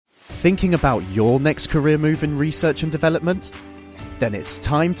thinking about your next career move in research and development? Then it's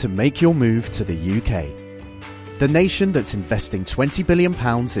time to make your move to the UK. The nation that's investing £20 billion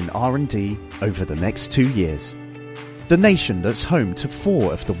in R&D over the next 2 years. The nation that's home to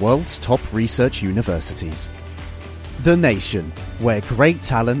 4 of the world's top research universities. The nation where great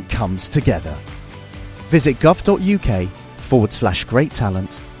talent comes together. Visit gov.uk/great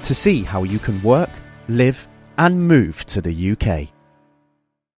talent to see how you can work, live and move to the UK.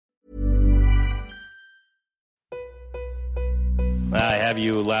 I have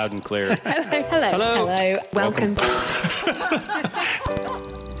you loud and clear. Hello. Hello. Welcome.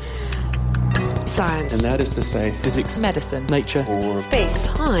 Science. And that is to say, physics, medicine, nature, or space,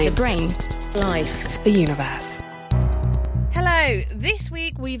 time, the brain, life, the universe. Hello, this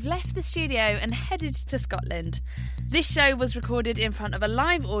week we've left the studio and headed to Scotland. This show was recorded in front of a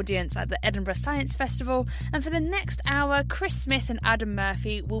live audience at the Edinburgh Science Festival, and for the next hour, Chris Smith and Adam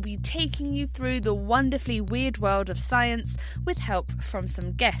Murphy will be taking you through the wonderfully weird world of science with help from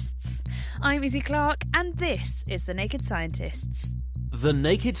some guests. I'm Izzy Clark, and this is The Naked Scientists. The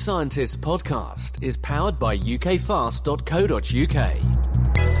Naked Scientists podcast is powered by ukfast.co.uk.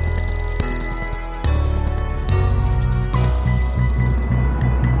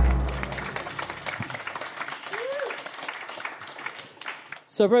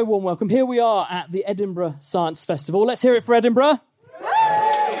 So a very warm welcome. Here we are at the Edinburgh Science Festival. Let's hear it for Edinburgh.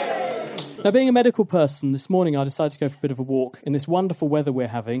 Now, being a medical person, this morning I decided to go for a bit of a walk in this wonderful weather we're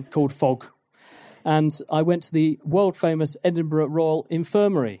having called fog. And I went to the world-famous Edinburgh Royal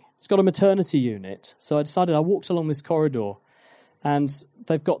Infirmary. It's got a maternity unit. So I decided I walked along this corridor and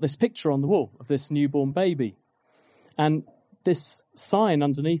they've got this picture on the wall of this newborn baby. And this sign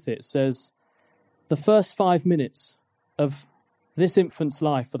underneath it says, the first 5 minutes of this infant's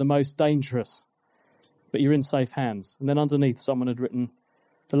life are the most dangerous, but you're in safe hands. And then underneath, someone had written,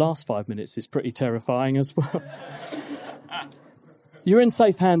 the last 5 minutes is pretty terrifying as well. You're in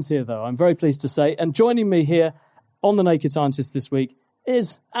safe hands here, though, I'm very pleased to say. And joining me here on The Naked Scientist this week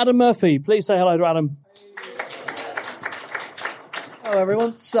is Adam Murphy. Please say hello to Adam. Hello,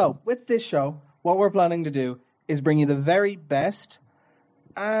 everyone. So, with this show, what we're planning to do is bring you the very best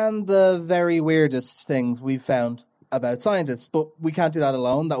and the very weirdest things we've found about scientists, but we can't do that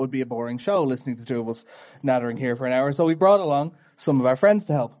alone. That would be a boring show, listening to the two of us nattering here for an hour. So we brought along some of our friends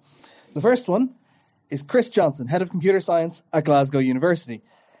to help. The first one is Chris Johnson, Head of Computer Science at Glasgow University.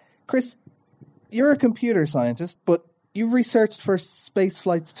 Chris, you're a computer scientist, but you've researched for space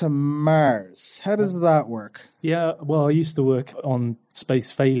flights to Mars. How does that work? Yeah, well, I used to work on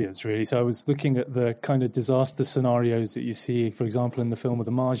space failures, really. So I was looking at the kind of disaster scenarios that you see, for example, in the film of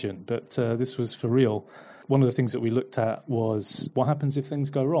The Martian, but this was for real. One of the things that we looked at was what happens if things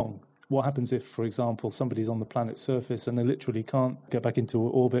go wrong? What happens if, for example, somebody's on the planet's surface and they literally can't get back into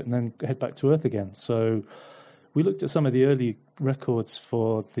orbit and then head back to Earth again? So we looked at some of the early records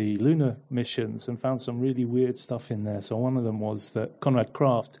for the lunar missions and found some really weird stuff in there. So one of them was that Conrad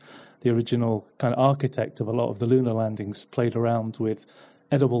Kraft, the original kind of architect of a lot of the lunar landings, played around with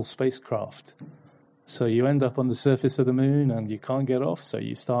edible spacecraft. So you end up on the surface of the moon and you can't get off, so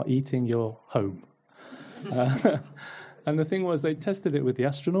you start eating your home. And the thing was, they tested it with the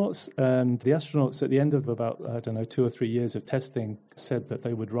astronauts, and the astronauts at the end of about, 2 or 3 years of testing said that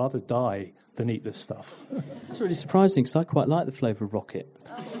they would rather die than eat this stuff. That's really surprising, because I quite like the flavour of rocket.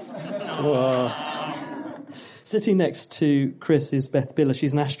 Sitting next to Chris is Beth Biller.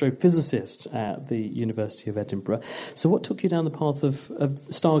 She's an astrophysicist at the University of Edinburgh. So what took you down the path of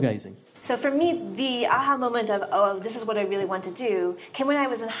stargazing? So for me, the aha moment of, this is what I really want to do, came when I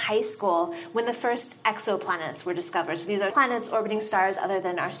was in high school, when the first exoplanets were discovered. So these are planets orbiting stars other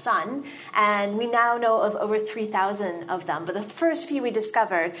than our sun, and we now know of over 3,000 of them. But the first few we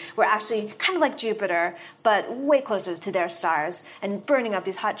discovered were actually kind of like Jupiter, but way closer to their stars, and burning up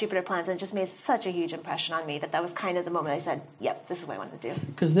these hot Jupiter planets, and it just made such a huge impression on me that was kind of the moment I said, yep, this is what I want to do.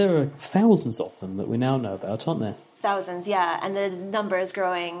 Because there are thousands of them that we now know about, aren't there? Thousands, yeah, and the number is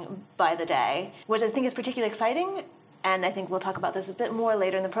growing by the day. What I think is particularly exciting, and I think we'll talk about this a bit more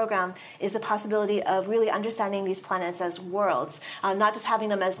later in the program, is the possibility of really understanding these planets as worlds, not just having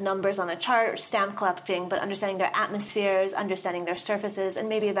them as numbers on a chart or stamp collecting, but understanding their atmospheres, understanding their surfaces, and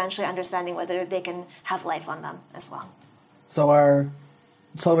maybe eventually understanding whether they can have life on them as well. So are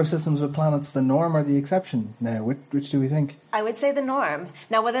solar systems with planets the norm or the exception now? Which do we think? I would say the norm.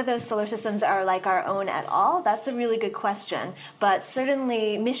 Now, whether those solar systems are like our own at all, that's a really good question. But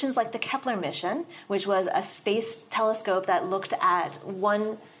certainly missions like the Kepler mission, which was a space telescope that looked at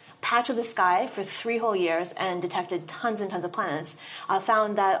one patch of the sky for 3 whole years and detected tons and tons of planets,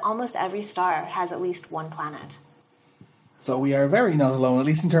 found that almost every star has at least one planet. So we are very not alone, at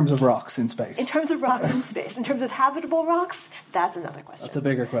least in terms of rocks in space. In terms of rocks in space. In terms of habitable rocks, that's another question. That's a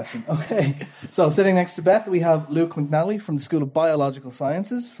bigger question. Okay. So sitting next to Beth, we have Luke McNally from the School of Biological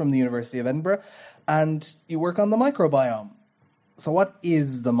Sciences from the University of Edinburgh, and you work on the microbiome. So what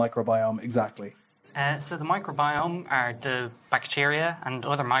is the microbiome exactly? So the microbiome are the bacteria and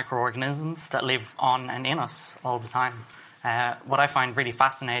other microorganisms that live on and in us all the time. What I find really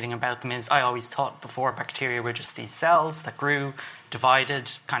fascinating about them is I always thought before bacteria were just these cells that grew,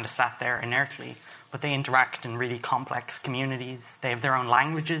 divided, kind of sat there inertly. But they interact in really complex communities. They have their own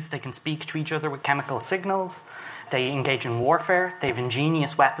languages. They can speak to each other with chemical signals. They engage in warfare. They have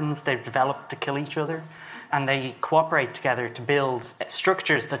ingenious weapons they've developed to kill each other. And they cooperate together to build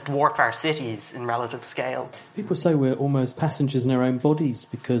structures that dwarf our cities in relative scale. People say we're almost passengers in our own bodies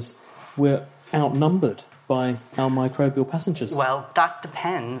because we're outnumbered by our microbial passengers. Well, that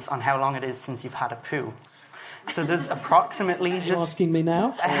depends on how long it is since you've had a poo. So there's approximately... Are you asking me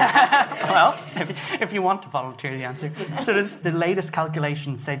now? Well, if you want to volunteer the answer. So the latest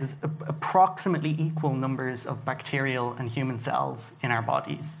calculations say there's approximately equal numbers of bacterial and human cells in our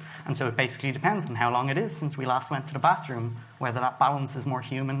bodies. And so it basically depends on how long it is since we last went to the bathroom, whether that balance is more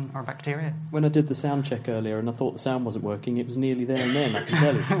human or bacteria. When I did the sound check earlier and I thought the sound wasn't working, it was nearly there and then, I can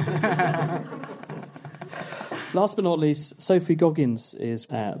tell you. Last but not least, Sophie Goggins is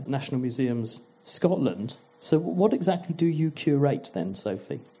at National Museums Scotland. So what exactly do you curate then,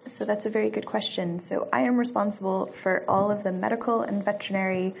 Sophie? So that's a very good question. So I am responsible for all of the medical and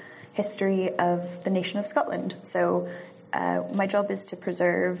veterinary history of the nation of Scotland. So my job is to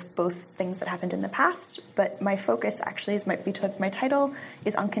preserve both things that happened in the past, but my focus actually, as might be my title,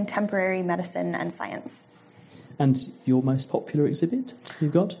 is on contemporary medicine and science. And your most popular exhibit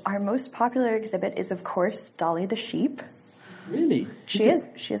you've got? Our most popular exhibit is, of course, Dolly the sheep. Really? She is.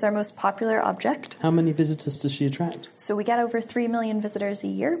 She is our most popular object. How many visitors does she attract? So we get over 3 million visitors a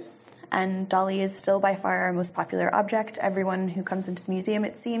year, and Dolly is still by far our most popular object. Everyone who comes into the museum,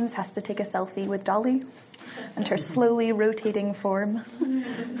 it seems, has to take a selfie with Dolly and her slowly rotating form.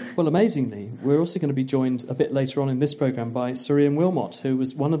 Well, amazingly, we're also going to be joined a bit later on in this programme by Sir Ian Wilmot, who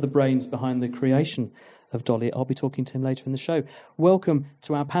was one of the brains behind the creation of Dolly. I'll be talking to him later in the show. Welcome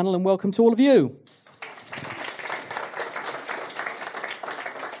to our panel and welcome to all of you.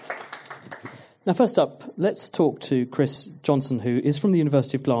 Now, first up, let's talk to Chris Johnson, who is from the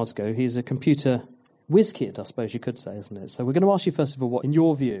University of Glasgow. He's a computer whiz kid, I suppose you could say, isn't it? So we're going to ask you, first of all, what, in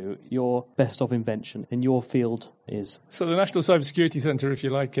your view, your best of invention in your field is. So the National Cybersecurity Centre, if you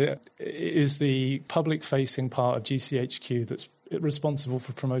like it, is the public-facing part of GCHQ that's responsible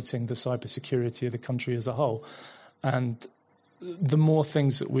for promoting the cybersecurity of the country as a whole. And the more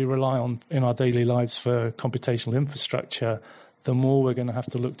things that we rely on in our daily lives for computational infrastructure, the more we're going to have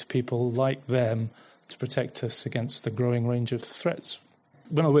to look to people like them to protect us against the growing range of threats.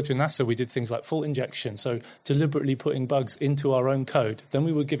 When I worked with NASA, we did things like fault injection, so deliberately putting bugs into our own code. Then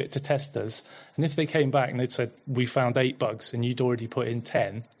we would give it to testers, and if they came back and they'd said, we found 8 bugs and you'd already put in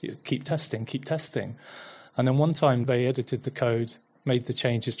 10, keep testing. And then one time they edited the code, made the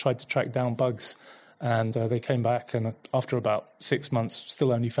changes, tried to track down bugs, and they came back, and after about 6 months,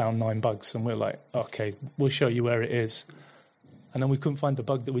 still only found 9 bugs. And we're like, OK, we'll show you where it is. And then we couldn't find the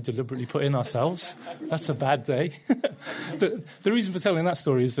bug that we deliberately put in ourselves. That's a bad day. The reason for telling that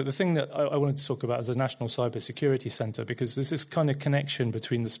story is that the thing that I wanted to talk about is a National Cybersecurity Centre, because there's this kind of connection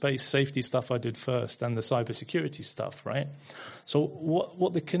between the space safety stuff I did first and the cybersecurity stuff, right? So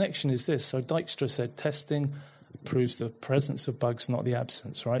what the connection is this. So Dijkstra said testing proves the presence of bugs, not the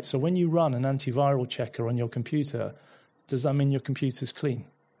absence, right? So when you run an antiviral checker on your computer, does that mean your computer's clean?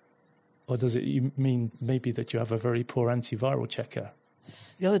 Or does it mean maybe that you have a very poor antiviral checker?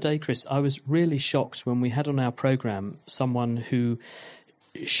 The other day, Chris, I was really shocked when we had on our programme someone who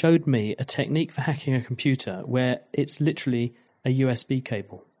showed me a technique for hacking a computer where it's literally a USB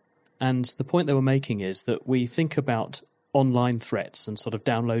cable. And the point they were making is that we think about online threats and sort of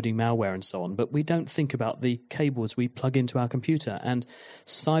downloading malware and so on, but we don't think about the cables we plug into our computer. And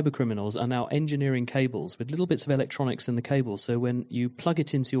cyber criminals are now engineering cables with little bits of electronics in the cable, so when you plug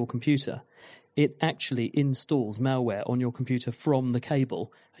it into your computer, it actually installs malware on your computer from the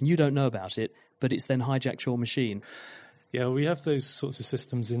cable, and you don't know about it, but it's then hijacked your machine. Yeah, we have those sorts of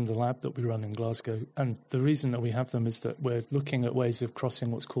systems in the lab that we run in Glasgow, and the reason that we have them is that we're looking at ways of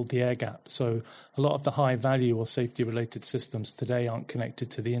crossing what's called the air gap. So a lot of the high-value or safety-related systems today aren't connected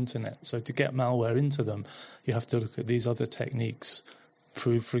to the internet. So to get malware into them, you have to look at these other techniques,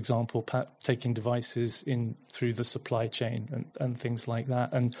 for example, taking devices in through the supply chain and things like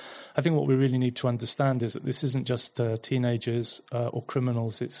that. And I think what we really need to understand is that this isn't just teenagers or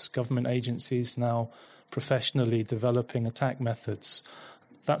criminals, it's government agencies now professionally developing attack methods.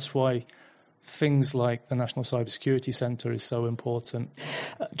 That's why things like the National Cybersecurity Centre is so important.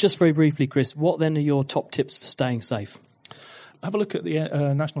 Just very briefly, Chris, what then are your top tips for staying safe? Have a look at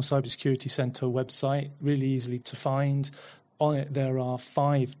the National Cybersecurity Centre website, really easily to find. On it, there are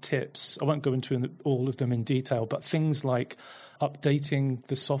 5 tips. I won't go into all of them in detail, but things like updating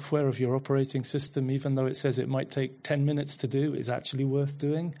the software of your operating system, even though it says it might take 10 minutes to do, is actually worth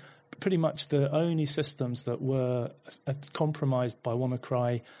doing. Pretty much the only systems that were compromised by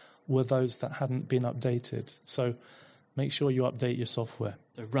WannaCry were those that hadn't been updated. So make sure you update your software.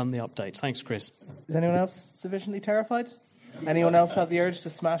 So run the updates. Thanks, Chris. Is anyone else sufficiently terrified? Anyone else have the urge to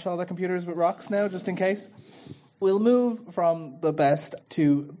smash all their computers with rocks now, just in case? We'll move from the best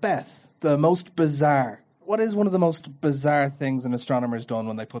to Beth, the most bizarre. What is one of the most bizarre things an astronomer's done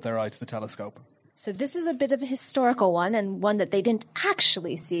when they put their eye to the telescope? So this is a bit of a historical one, and one that they didn't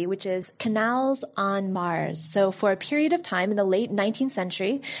actually see, which is canals on Mars. So for a period of time in the late 19th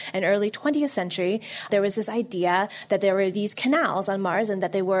century and early 20th century, there was this idea that there were these canals on Mars and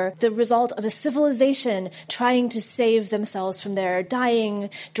that they were the result of a civilization trying to save themselves from their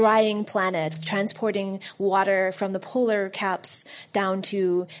dying, drying planet, transporting water from the polar caps down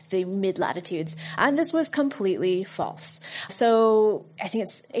to the mid-latitudes. And this was completely false. So I think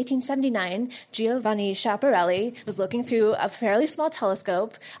it's 1879, Giovanni Schiaparelli was looking through a fairly small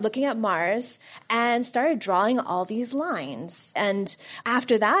telescope, looking at Mars, and started drawing all these lines. And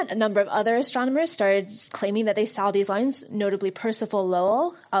after that, a number of other astronomers started claiming that they saw these lines, notably Percival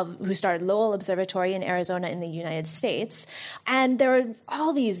Lowell, who started Lowell Observatory in Arizona in the United States. And there were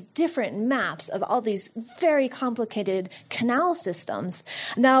all these different maps of all these very complicated canal systems.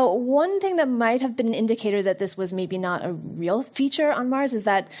 Now, one thing that might have been an indicator that this was maybe not a real feature on Mars is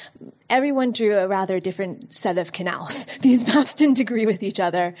that everyone drew a rather different set of canals. These maps didn't agree with each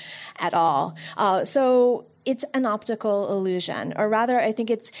other at all. So it's an optical illusion, or rather, I think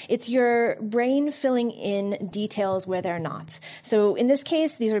it's your brain filling in details where they're not. So in this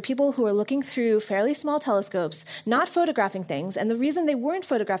case, these are people who are looking through fairly small telescopes, not photographing things. And the reason they weren't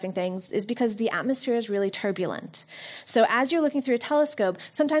photographing things is because the atmosphere is really turbulent. So as you're looking through a telescope,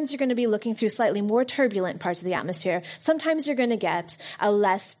 sometimes you're going to be looking through slightly more turbulent parts of the atmosphere. Sometimes you're going to get a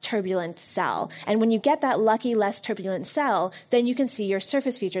less turbulent cell. And when you get that lucky less turbulent cell, then you can see your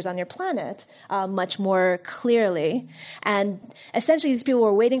surface features on your planet much more clearly. And essentially these people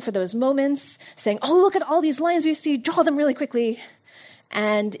were waiting for those moments, saying, oh, look at all these lines we see, draw them really quickly.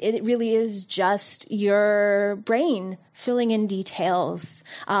 And it really is just your brain filling in details.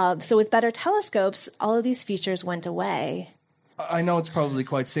 So with better telescopes, all of these features went away. I know it's probably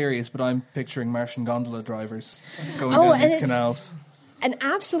quite serious, but I'm picturing Martian gondola drivers going down these canals. And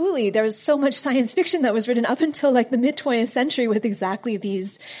absolutely, there was so much science fiction that was written up until like the mid-20th century with exactly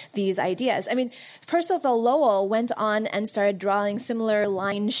these ideas. I mean, Percival Lowell went on and started drawing similar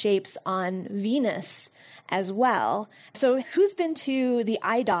line shapes on Venus as well. So who's been to the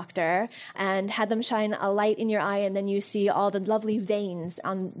eye doctor and had them shine a light in your eye and then you see all the lovely veins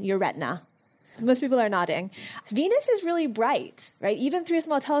on your retina? Most people are nodding. Venus is really bright, right? Even through a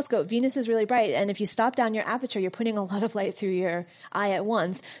small telescope, Venus is really bright. And if you stop down your aperture, you're putting a lot of light through your eye at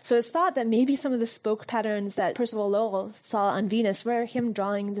once. So it's thought that maybe some of the spoke patterns that Percival Lowell saw on Venus were him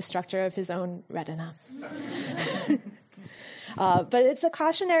drawing the structure of his own retina. But it's a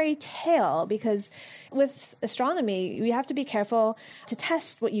cautionary tale because with astronomy, you have to be careful to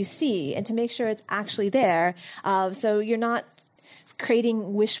test what you see and to make sure it's actually there. So you're not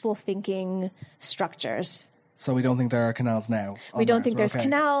creating wishful thinking structures. So we don't think there are canals now? We don't think there's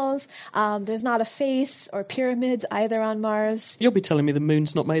canals. There's not a face or pyramids either on Mars. You'll be telling me the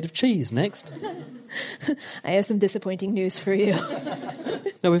moon's not made of cheese next. I have some disappointing news for you.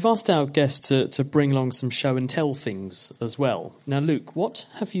 Now, we've asked our guests to bring along some show and tell things as well. Now, Luke, what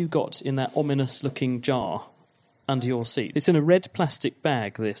have you got in that ominous-looking jar under your seat? It's in a red plastic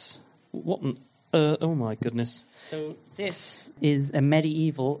bag, this. What an... oh, my goodness. So this is a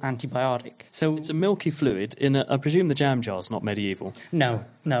medieval antibiotic. So it's a milky fluid in I presume the jam jar's not medieval. No,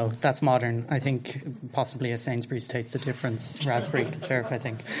 that's modern. I think possibly a Sainsbury's Taste the Difference raspberry conserve, I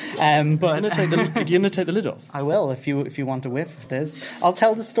think. But you're going to take the lid off? I will, if you want a whiff of this. I'll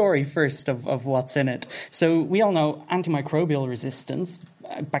tell the story first of what's in it. So we all know antimicrobial resistance,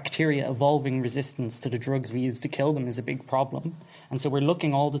 bacteria evolving resistance to the drugs we use to kill them is a big problem. And so we're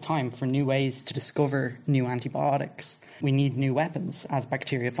looking all the time for new ways to discover new antibiotics. We need new weapons as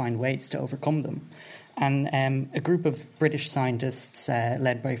bacteria find ways to overcome them. And a group of British scientists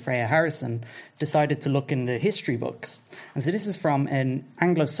led by Freya Harrison decided to look in the history books. And so this is from an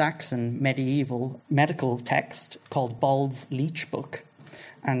Anglo-Saxon medieval medical text called Bald's Leech Book.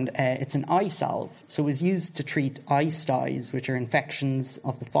 and it's an eye salve. So it was used to treat eye styes, which are infections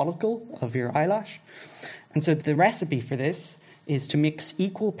of the follicle of your eyelash. And so the recipe for this is to mix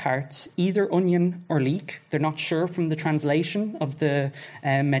equal parts either onion or leek. They're not sure from the translation of the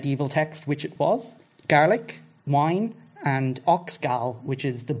medieval text which it was. Garlic, wine, and oxgall, which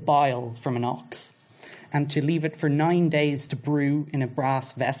is the bile from an ox. And to leave it for 9 days to brew in a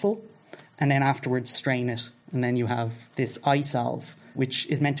brass vessel, and then afterwards strain it. And then you have this eye salve, which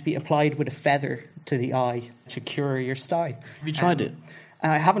is meant to be applied with a feather to the eye to cure your stye. Have you tried it?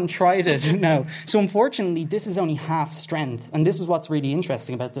 I haven't tried it, no. So unfortunately, this is only half strength. And this is what's really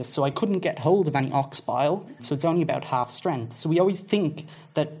interesting about this. So I couldn't get hold of any ox bile, so it's only about half strength. So we always think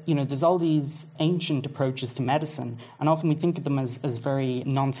that, there's all these ancient approaches to medicine, and often we think of them as very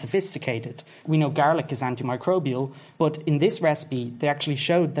non-sophisticated. We know garlic is antimicrobial, but in this recipe, they actually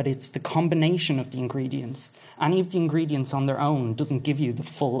showed that it's the combination of the ingredients. Any of the ingredients on their own doesn't give you the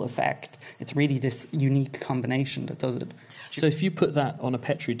full effect. It's really this unique combination that does it. So if you put that on a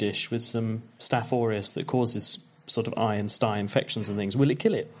Petri dish with some Staph aureus that causes sort of eye and sty infections and things, will it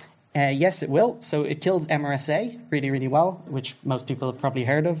kill it? Yes, it will. So it kills MRSA really, really well, which most people have probably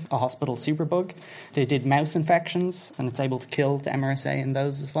heard of, a hospital superbug. They did mouse infections, and it's able to kill the MRSA in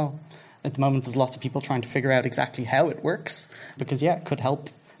those as well. At the moment, there's lots of people trying to figure out exactly how it works, because, it could help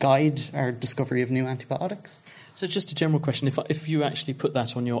guide our discovery of new antibiotics. So just a general question, if you actually put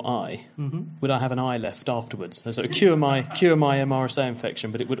that on your eye, would I have an eye left afterwards? So it would cure my MRSA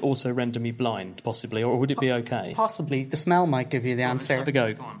infection, but it would also render me blind, possibly, or would it be okay? Possibly. The smell might give you the answer. Let's have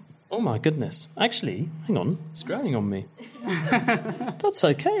a go on. Oh my goodness. Actually, hang on, it's growing on me. That's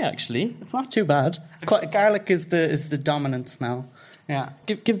okay, actually. It's not too bad. Garlic is the dominant smell. Yeah.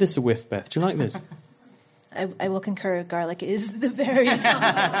 Give this a whiff, Beth. Do you like this? I will concur, garlic is the very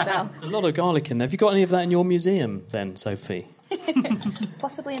dominant smell. A lot of garlic in there. Have you got any of that in your museum then, Sophie?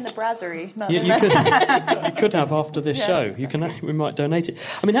 Possibly in the brasserie. You could have after this show. We might donate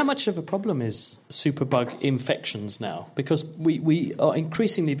it. I mean, how much of a problem is superbug infections now? Because we are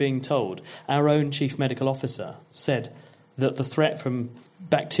increasingly being told, our own chief medical officer said that the threat from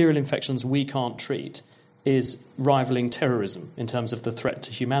bacterial infections we can't treat is rivaling terrorism in terms of the threat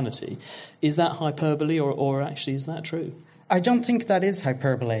to humanity. Is that hyperbole or actually is that true? I don't think that is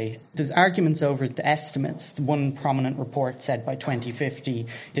hyperbole. There's arguments over the estimates. One prominent report said by 2050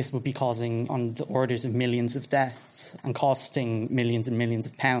 this would be causing on the orders of millions of deaths and costing millions and millions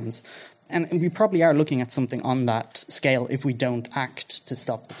of pounds. And we probably are looking at something on that scale if we don't act to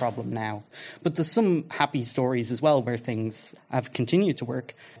stop the problem now. But there's some happy stories as well where things have continued to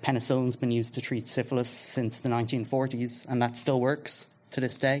work. Penicillin's been used to treat syphilis since the 1940s, and that still works to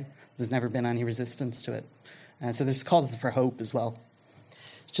this day. There's never been any resistance to it. So there's causes for hope as well.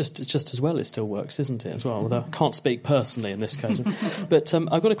 Just as well it still works, isn't it, as well? Although I can't speak personally in this case. But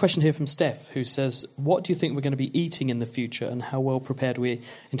I've got a question here from Steph, who says, what do you think we're going to be eating in the future, and how well prepared are we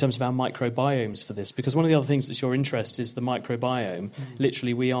in terms of our microbiomes for this? Because one of the other things that's your interest is the microbiome.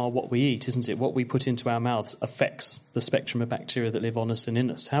 Literally, we are what we eat, isn't it? What we put into our mouths affects the spectrum of bacteria that live on us and in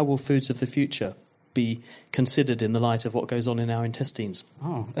us. How will foods of the future be considered in the light of what goes on in our intestines?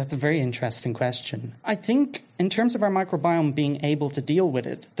 Oh, that's a very interesting question. I think in terms of our microbiome being able to deal with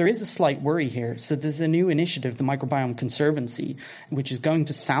it, there is a slight worry here. So there's a new initiative, the Microbiome Conservancy, which is going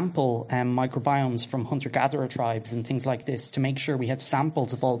to sample microbiomes from hunter-gatherer tribes and things like this to make sure we have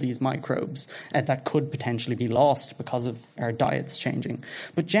samples of all these microbes that could potentially be lost because of our diets changing.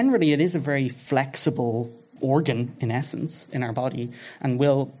 But generally, it is a very flexible organ, in essence, in our body, and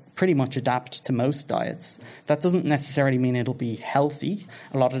will pretty much adapt to most diets. That doesn't necessarily mean it'll be healthy.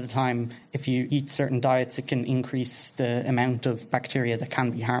 A lot of the time, if you eat certain diets, it can increase the amount of bacteria that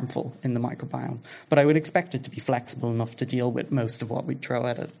can be harmful in the microbiome. But I would expect it to be flexible enough to deal with most of what we throw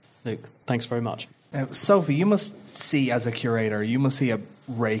at it. Luke, thanks very much. Now, Sophie, you must see, as a curator, you must see a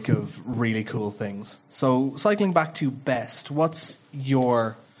rake of really cool things. So, cycling back to best, what's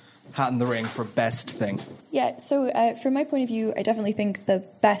your hat in the ring for best thing? Yeah, so from my point of view, I definitely think the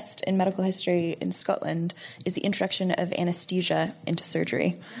best in medical history in Scotland is the introduction of anaesthesia into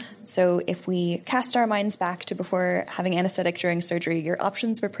surgery. So if we cast our minds back to before having anaesthetic during surgery, your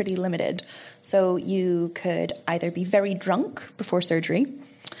options were pretty limited. So you could either be very drunk before surgery,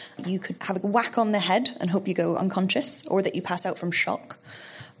 you could have a whack on the head and hope you go unconscious, or that you pass out from shock,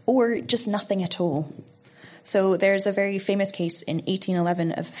 or just nothing at all. So there's a very famous case in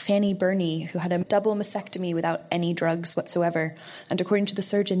 1811 of Fanny Burney, who had a double mastectomy without any drugs whatsoever, and according to the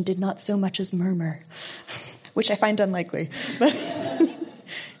surgeon, did not so much as murmur, which I find unlikely.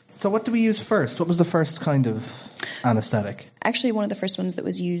 So what do we use first? What was the first kind of anaesthetic? Actually, one of the first ones that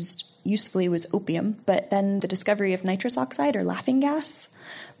was used usefully was opium, but then the discovery of nitrous oxide or laughing gas.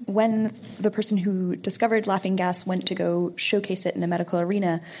 When the person who discovered laughing gas went to go showcase it in a medical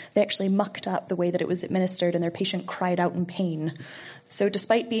arena, they actually mucked up the way that it was administered and their patient cried out in pain. So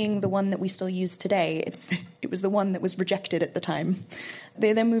despite being the one that we still use today, it was the one that was rejected at the time.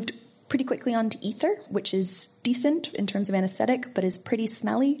 They then moved pretty quickly on to ether, which is decent in terms of anesthetic, but is pretty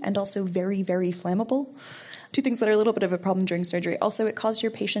smelly and also very, very flammable. Two things that are a little bit of a problem during surgery. Also, it caused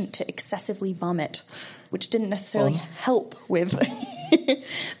your patient to excessively vomit, which didn't necessarily help with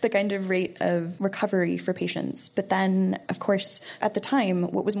the kind of rate of recovery for patients. But then, of course, at the time,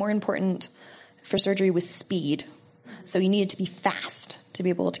 what was more important for surgery was speed. So you needed to be fast to be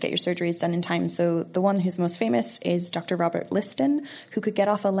able to get your surgeries done in time. So the one who's most famous is Dr. Robert Liston, who could get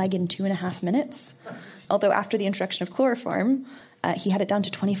off a leg in 2.5 minutes. Although after the introduction of chloroform, he had it down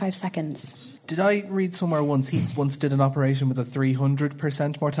to 25 seconds. Did I read somewhere once he once did an operation with a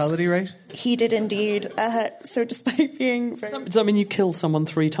 300% mortality rate? He did indeed. So despite being very... Does that mean you kill someone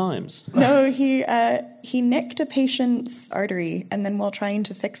 3 times? No, he nicked a patient's artery and then while trying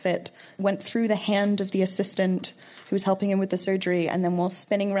to fix it, went through the hand of the assistant who was helping him with the surgery, and then while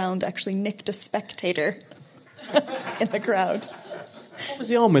spinning around actually nicked a spectator in the crowd. What was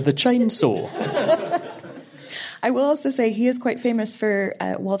he on with, the chainsaw? I will also say he is quite famous for,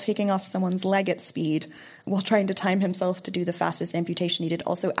 while taking off someone's leg at speed, while trying to time himself to do the fastest amputation, he did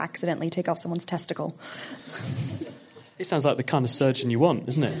also accidentally take off someone's testicle. It sounds like the kind of surgeon you want,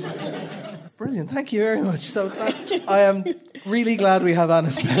 isn't it? Brilliant, thank you very much. So I am really glad we have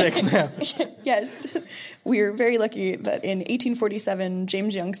anaesthetic now. Yes. We are very lucky that in 1847,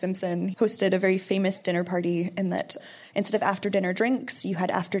 James Young Simpson hosted a very famous dinner party in that instead of after-dinner drinks, you had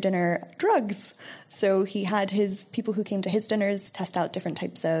after-dinner drugs. So he had his people who came to his dinners test out different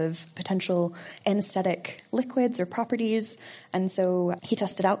types of potential anesthetic liquids or properties. And so he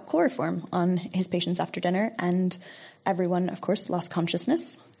tested out chloroform on his patients after dinner, and everyone, of course, lost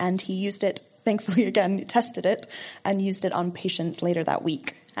consciousness. And he used it, thankfully, again, tested it, and used it on patients later that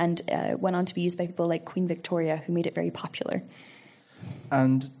week, and went on to be used by people like Queen Victoria, who made it very popular.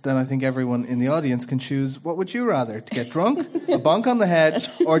 And then I think everyone in the audience can choose, what would you rather, to get drunk, a bonk on the head,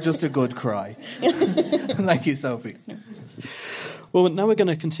 or just a good cry? Thank you, Sophie. Well, now we're going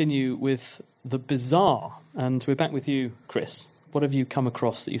to continue with the bizarre, and we're back with you, Chris. What have you come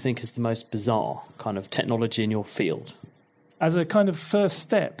across that you think is the most bizarre kind of technology in your field? As a kind of first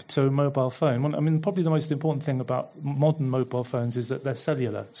step to a mobile phone, I mean, probably the most important thing about modern mobile phones is that they're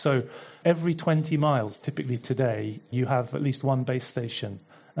cellular. So every 20 miles, typically today, you have at least one base station.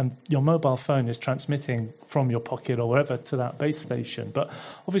 And your mobile phone is transmitting from your pocket or wherever to that base station. But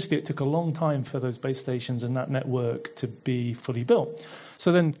obviously it took a long time for those base stations and that network to be fully built.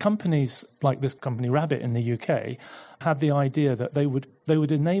 So then companies like this company Rabbit in the UK had the idea that they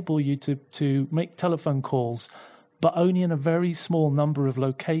would enable you to make telephone calls, but only in a very small number of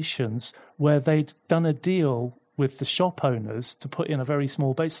locations where they'd done a deal with the shop owners to put in a very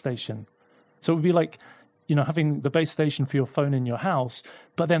small base station. So it would be like, having the base station for your phone in your house,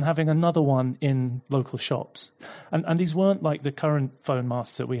 but then having another one in local shops. And these weren't like the current phone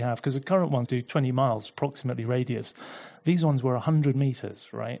masts that we have, because the current ones do 20 miles approximately radius. These ones were 100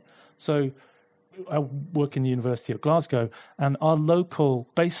 meters, right? So I work in the University of Glasgow, and our local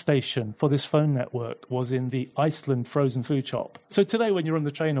base station for this phone network was in the Iceland frozen food shop. So today when you're on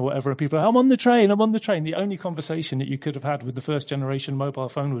the train or whatever, and people are, I'm on the train, the only conversation that you could have had with the first generation mobile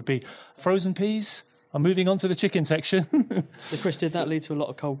phone would be, frozen peas? I'm moving on to the chicken section. So, Chris, did that lead to a lot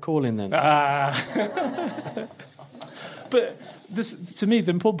of cold calling then? But to me,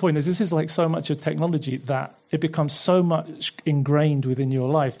 the important point is this is like so much of technology that it becomes so much ingrained within your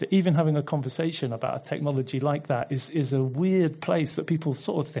life that even having a conversation about a technology like that is a weird place that people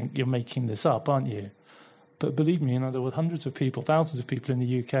sort of think you're making this up, aren't you? But believe me, there were hundreds of people, thousands of people in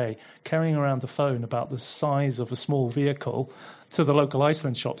the UK carrying around a phone about the size of a small vehicle to the local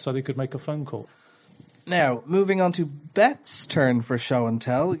Iceland shop so they could make a phone call. Now, moving on to Beth's turn for show and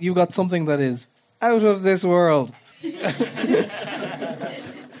tell. You got something that is out of this world.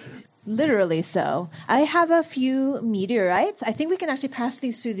 Literally so. I have a few meteorites. I think we can actually pass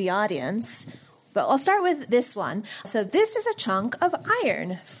these through the audience. But I'll start with this one. So this is a chunk of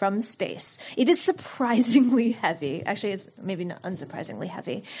iron from space. It is surprisingly heavy. Actually, it's maybe not unsurprisingly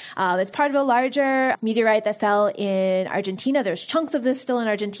heavy. It's part of a larger meteorite that fell in Argentina. There's chunks of this still in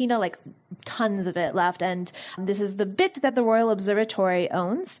Argentina, like tons of it left. And this is the bit that the Royal Observatory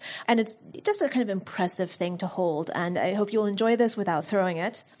owns. And it's just a kind of impressive thing to hold. And I hope you'll enjoy this without throwing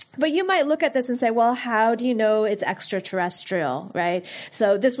it. But you might look at this and say, well, how do you know it's extraterrestrial, right?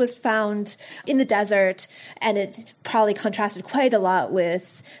 So this was found in the desert, and it probably contrasted quite a lot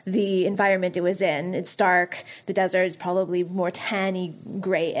with the environment it was in. It's dark. The desert is probably more tanny,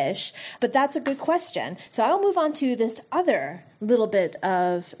 grayish. But that's a good question. So I'll move on to this other little bit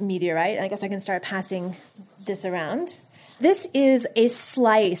of meteorite. I guess I can start passing this around. This is a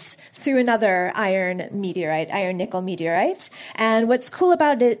slice through another iron nickel meteorite. And what's cool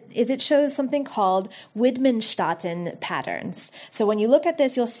about it is it shows something called Widmanstätten patterns. So when you look at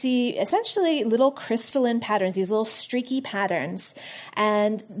this, you'll see essentially little crystalline patterns, these little streaky patterns.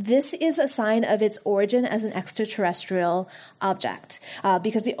 And this is a sign of its origin as an extraterrestrial object.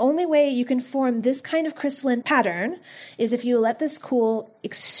 Because the only way you can form this kind of crystalline pattern is if you let this cool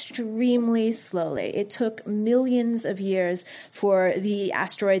extremely slowly. It took millions of years for the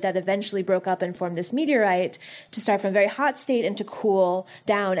asteroid that eventually broke up and formed this meteorite to start from a very hot state and to cool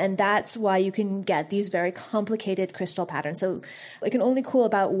down. And that's why you can get these very complicated crystal patterns. So it can only cool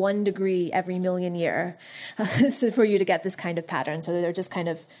about 1 degree every million year so for you to get this kind of pattern. So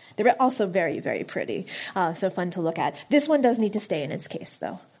they're also very, very pretty. So fun to look at. This one does need to stay in its case,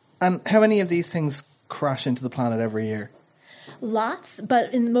 though. And how many of these things crash into the planet every year? Lots,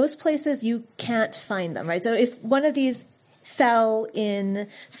 but in most places you can't find them, right? So if one of these fell in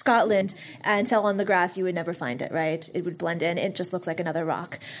Scotland and fell on the grass, you would never find it, right? It would blend in. It just looks like another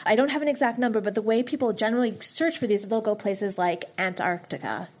rock. I don't have an exact number, but the way people generally search for these, they'll go places like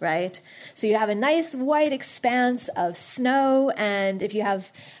Antarctica, right? So you have a nice white expanse of snow, and if you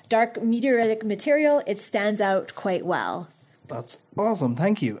have dark meteoritic material, it stands out quite well. That's awesome.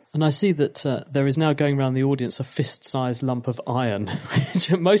 Thank you. And I see that there is now going around the audience a fist-sized lump of iron,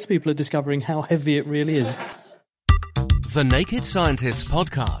 which most people are discovering how heavy it really is. The Naked Scientists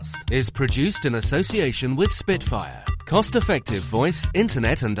podcast is produced in association with Spitfire, cost-effective voice,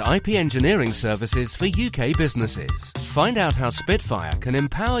 internet and IP engineering services for UK businesses. Find out how Spitfire can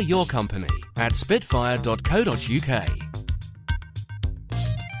empower your company at spitfire.co.uk.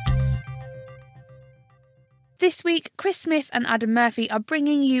 This week, Chris Smith and Adam Murphy are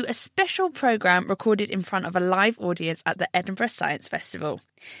bringing you a special programme recorded in front of a live audience at the Edinburgh Science Festival.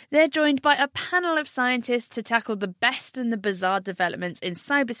 They're joined by a panel of scientists to tackle the best and the bizarre developments in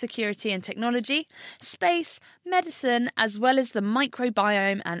cybersecurity and technology, space, medicine, as well as the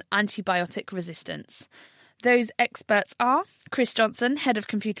microbiome and antibiotic resistance. Those experts are Chris Johnson, Head of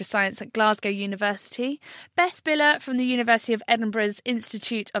Computer Science at Glasgow University, Beth Biller from the University of Edinburgh's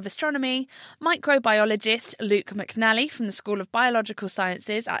Institute of Astronomy, microbiologist Luke McNally from the School of Biological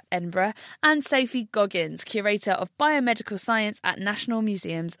Sciences at Edinburgh, and Sophie Goggins, Curator of Biomedical Science at National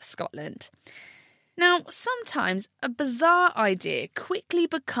Museums Scotland. Now, sometimes a bizarre idea quickly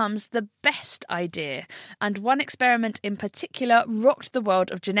becomes the best idea, and one experiment in particular rocked the world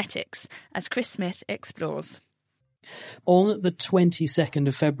of genetics, as Chris Smith explores. On the 22nd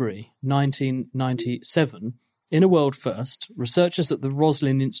of February 1997, in a world first, researchers at the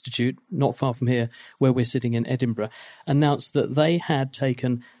Roslin Institute, not far from here, where we're sitting in Edinburgh, announced that they had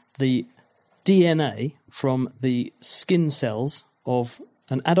taken the DNA from the skin cells of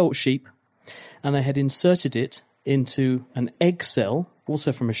an adult sheep, and they had inserted it into an egg cell,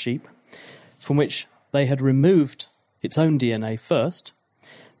 also from a sheep, from which they had removed its own DNA first.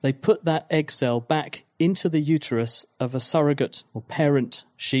 They put that egg cell back into the uterus of a surrogate or parent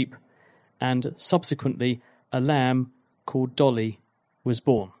sheep, and subsequently a lamb called Dolly was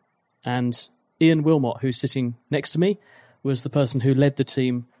born. And Ian Wilmot, who's sitting next to me, was the person who led the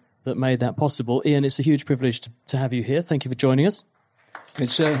team that made that possible. Ian, it's a huge privilege to have you here. Thank you for joining us.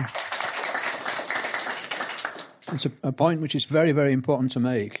 It's a point which is very, very important to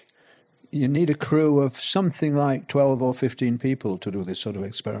make. You need a crew of something like 12 or 15 people to do this sort of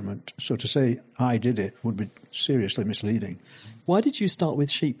experiment. So to say I did it would be seriously misleading. Why did you start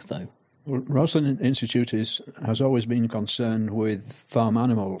with sheep, though? Well, Roslin Institute has always been concerned with farm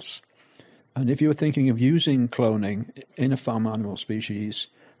animals. And if you were thinking of using cloning in a farm animal species,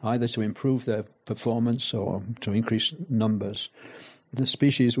 either to improve their performance or to increase numbers, the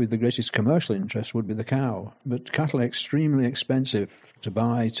species with the greatest commercial interest would be the cow. But cattle are extremely expensive to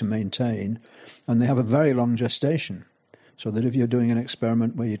buy, to maintain, and they have a very long gestation. So that if you're doing an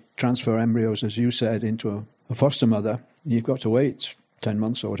experiment where you transfer embryos, as you said, into a foster mother, you've got to wait 10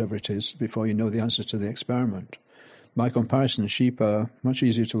 months or whatever it is before you know the answer to the experiment. By comparison, sheep are much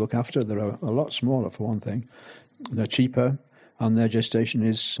easier to look after. They're a lot smaller, for one thing. They're cheaper, and their gestation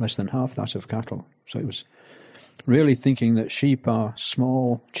is less than half that of cattle. So it was really thinking that sheep are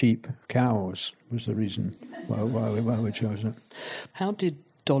small, cheap cows was the reason why we chose it. How did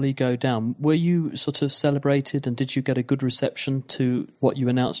Dolly go down, were you sort of celebrated and did you get a good reception to what you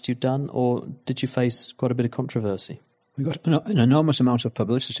announced you'd done, or did you face quite a bit of controversy? We got an enormous amount of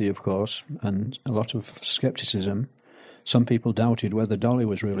publicity, of course, and a lot of scepticism. Some people doubted whether Dolly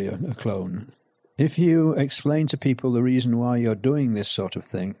was really a clone. If you explain to people the reason why you're doing this sort of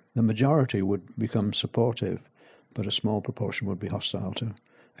thing, the majority would become supportive, but a small proportion would be hostile to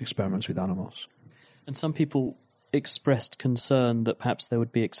experiments with animals. And some people expressed concern that perhaps there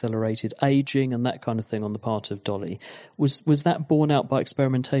would be accelerated aging and that kind of thing on the part of Dolly. Was that borne out by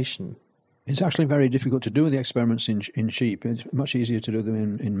experimentation? It's actually very difficult to do the experiments in sheep. It's much easier to do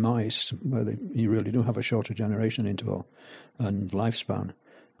them in mice, where you really do have a shorter generation interval and lifespan.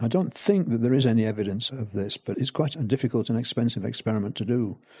 I don't think that there is any evidence of this, but it's quite a difficult and expensive experiment to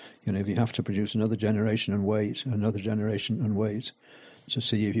do. If you have to produce another generation and wait to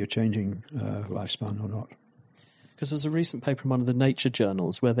see if you're changing lifespan or not. Because there was a recent paper in one of the Nature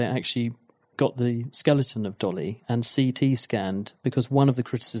journals where they actually got the skeleton of Dolly and CT scanned, because one of the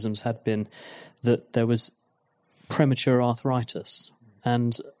criticisms had been that there was premature arthritis.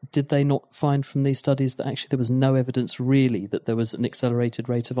 And did they not find from these studies that actually there was no evidence really that there was an accelerated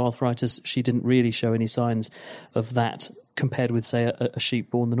rate of arthritis? She didn't really show any signs of that compared with, say, a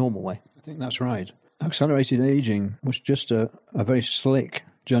sheep born the normal way. I think that's right. Accelerated aging was just a very slick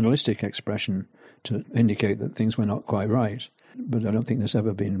journalistic expression to indicate that things were not quite right. But I don't think there's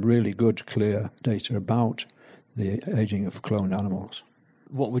ever been really good, clear data about the aging of cloned animals.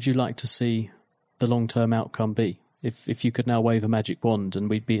 What would you like to see the long-term outcome be? If you could now wave a magic wand and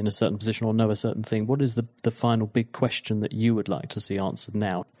we'd be in a certain position or know a certain thing, what is the final big question that you would like to see answered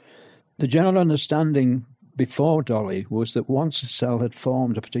now? The general understanding before Dolly was that once a cell had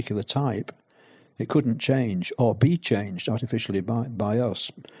formed a particular type, it couldn't change or be changed artificially by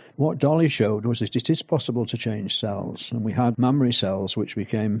us. What Dolly showed was that it is possible to change cells, and we had mammary cells which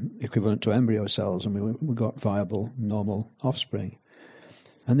became equivalent to embryo cells, and we got viable, normal offspring.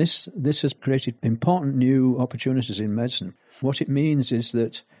 And this has created important new opportunities in medicine. What it means is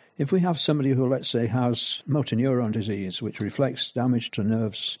that if we have somebody who, let's say, has motor neuron disease, which reflects damage to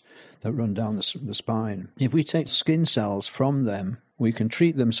nerves that run down the spine, if we take skin cells from them, we can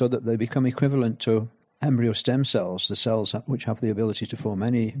treat them so that they become equivalent to embryo stem cells, the cells which have the ability to form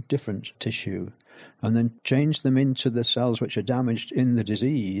any different tissue, and then change them into the cells which are damaged in the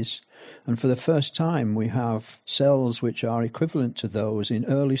disease. And for the first time, we have cells which are equivalent to those in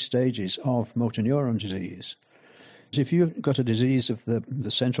early stages of motor neuron disease. If you've got a disease of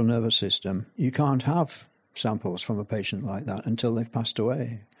the central nervous system, you can't have samples from a patient like that until they've passed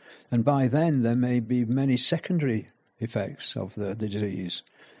away. And by then, there may be many secondary effects of the disease.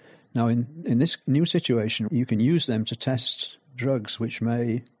 Now, in this new situation, you can use them to test drugs which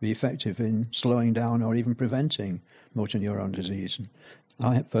may be effective in slowing down or even preventing motor neuron disease.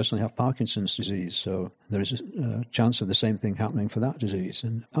 I personally have Parkinson's disease, so there is a chance of the same thing happening for that disease.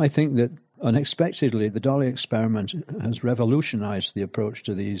 And I think that unexpectedly, the Dolly experiment has revolutionized the approach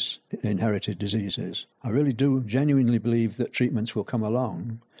to these inherited diseases. I really do genuinely believe that treatments will come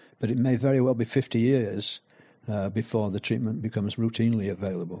along, but it may very well be 50 years before the treatment becomes routinely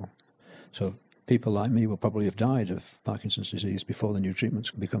available. So people like me will probably have died of Parkinson's disease before the new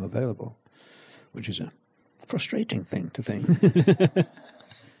treatments become available, which is a frustrating thing to think.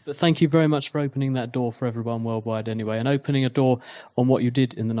 But thank you very much for opening that door for everyone worldwide anyway, and opening a door on what you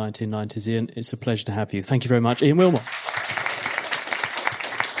did in the 1990s, Ian. It's a pleasure to have you. Thank you very much, Ian Wilmot.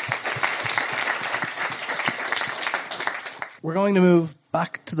 We're going to move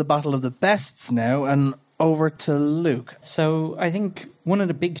back to the Battle of the Bests now, and over to Luke. So I think one of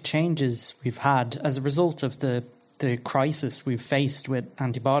the big changes we've had as a result of the crisis we've faced with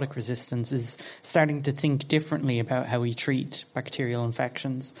antibiotic resistance is starting to think differently about how we treat bacterial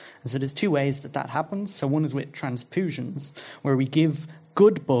infections. And so there's two ways that happens. So one is with transfusions, where we give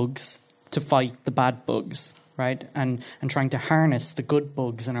good bugs to fight the bad bugs, right? And trying to harness the good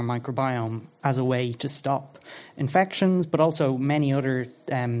bugs in our microbiome as a way to stop infections, but also many other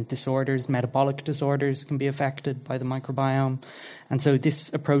disorders, metabolic disorders can be affected by the microbiome. And so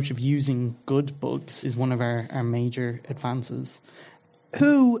this approach of using good bugs is one of our major advances.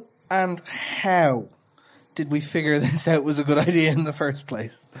 Who and how did we figure this out was a good idea in the first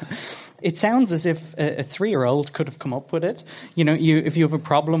place? It sounds as if a 3-year-old could have come up with it. You know, if you have a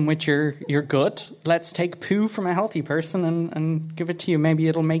problem with your gut, let's take poo from a healthy person and give it to you. Maybe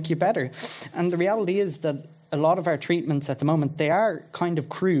it'll make you better. And the reality is that a lot of our treatments at the moment, they are kind of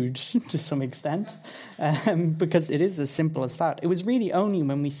crude to some extent, because it is as simple as that. It was really only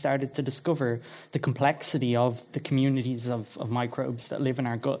when we started to discover the complexity of the communities of microbes that live in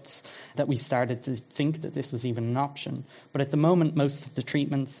our guts that we started to think that this was even an option. But at the moment, most of the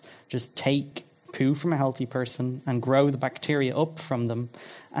treatments just take poo from a healthy person and grow the bacteria up from them,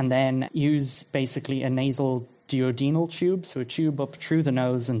 and then use basically a nasal duodenal tube, so a tube up through the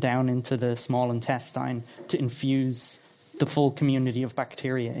nose and down into the small intestine to infuse the full community of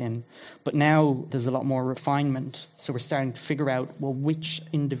bacteria in. But now there's a lot more refinement, so we're starting to figure out, well, which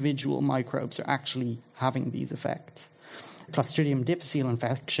individual microbes are actually having these effects. Clostridium difficile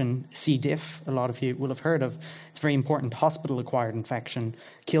infection, C. diff, a lot of you will have heard of. It's a very important hospital-acquired infection.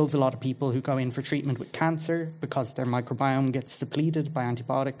 Kills a lot of people who go in for treatment with cancer because their microbiome gets depleted by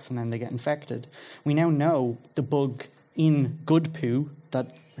antibiotics and then they get infected. We now know the bug in good poo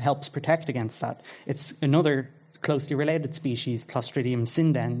that helps protect against that. It's another closely related species, Clostridium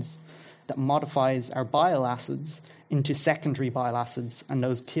scindens, that modifies our bile acids into secondary bile acids, and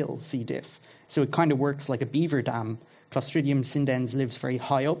those kill C. diff. So it kind of works like a beaver dam. Clostridium scindens lives very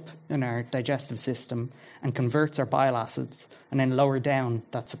high up in our digestive system and converts our bile acids, and then lower down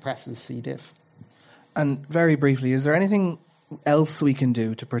that suppresses C. diff. And very briefly, is there anything else we can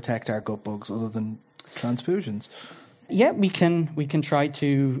do to protect our gut bugs other than transfusions? Yeah, we can try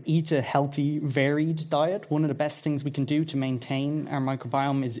to eat a healthy, varied diet. One of the best things we can do to maintain our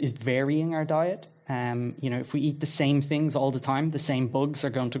microbiome is varying our diet. If we eat the same things all the time, the same bugs are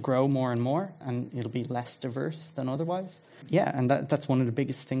going to grow more and more, and it'll be less diverse than otherwise. Yeah, and that's one of the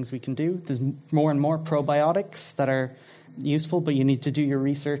biggest things we can do. There's more and more probiotics that are useful, but you need to do your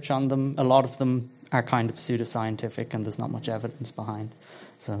research on them. A lot of them are kind of pseudoscientific, and there's not much evidence behind.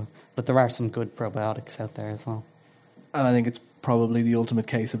 But there are some good probiotics out there as well. And I think it's probably the ultimate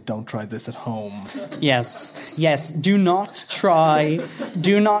case of don't try this at home. Yes. Do not try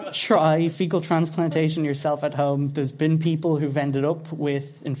fecal transplantation yourself at home. There's been people who've ended up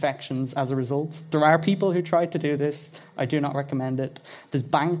with infections as a result. There are people who tried to do this. I do not recommend it. There's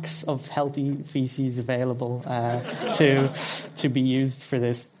banks of healthy feces available to be used for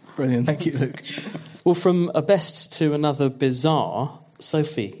this. Brilliant. Thank you, Luke. Well, from a best to another bizarre,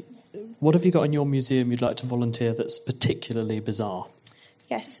 Sophie, what have you got in your museum you'd like to volunteer that's particularly bizarre?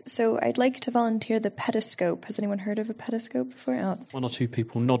 Yes, so I'd like to volunteer the petoscope. Has anyone heard of a petoscope before? Oh. One or two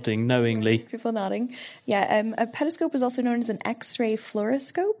people nodding knowingly. People nodding. Yeah, a petoscope is also known as an X-ray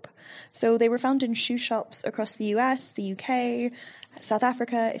fluoroscope. So they were found in shoe shops across the US, the UK, South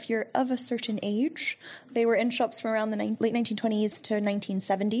Africa. If you're of a certain age, they were in shops from around the late 1920s to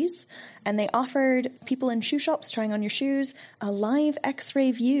 1970s, and they offered people in shoe shops trying on your shoes a live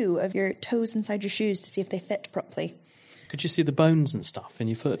X-ray view of your toes inside your shoes to see if they fit properly. Could you see the bones and stuff in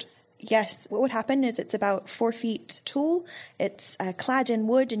your foot? Yes. What would happen is it's about 4 feet tall. It's clad in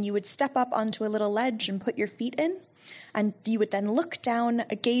wood, and you would step up onto a little ledge and put your feet in. And you would then look down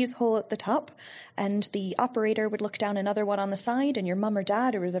a gaze hole at the top, and the operator would look down another one on the side, and your mum or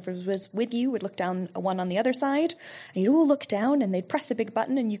dad or whoever was with you would look down one on the other side. And you'd all look down, and they'd press a big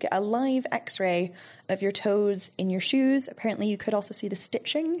button, and you get a live X-ray of your toes in your shoes. Apparently you could also see the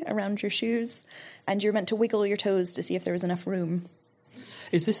stitching around your shoes, and you're meant to wiggle your toes to see if there was enough room.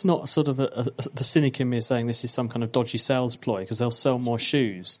 Is this not sort of the cynic in me saying this is some kind of dodgy sales ploy because they'll sell more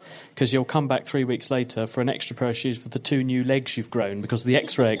shoes because you'll come back 3 weeks later for an extra pair of shoes for the 2 new legs you've grown because of the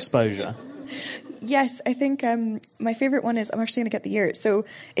X-ray exposure? Yes, I think my favourite one is, I'm actually going to get the year. So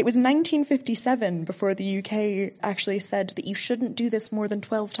it was 1957 before the UK actually said that you shouldn't do this more than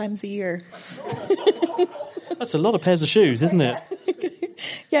 12 times a year. That's a lot of pairs of shoes, isn't it?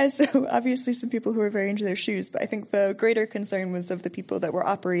 Yeah, so obviously some people who were very into their shoes, but I think the greater concern was of the people that were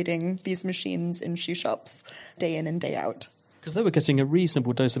operating these machines in shoe shops day in and day out. Because they were getting a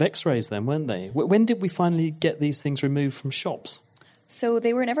reasonable dose of X-rays then, weren't they? When did we finally get these things removed from shops? So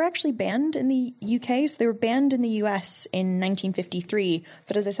they were never actually banned in the UK, so they were banned in the US in 1953,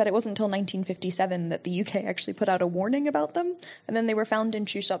 but as I said, it wasn't until 1957 that the UK actually put out a warning about them, and then they were found in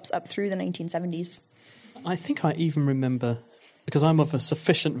shoe shops up through the 1970s. I think I even remember, because I'm of a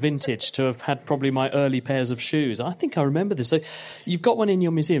sufficient vintage to have had probably my early pairs of shoes. I think I remember this. So you've got one in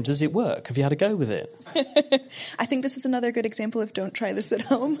your museum. Does it work? Have you had a go with it? I think this is another good example of don't try this at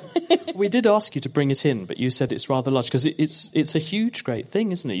home. We did ask you to bring it in, but you said it's rather large because it's a huge, great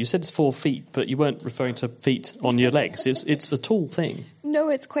thing, isn't it? You said it's 4 feet, but you weren't referring to feet on your legs. It's a tall thing. No,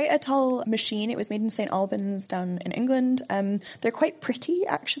 it's quite a tall machine. It was made in St Albans down in England. They're quite pretty,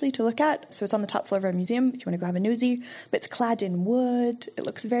 actually, to look at. So it's on the top floor of our museum, if you want to go have a nosy. But it's clad in wood. It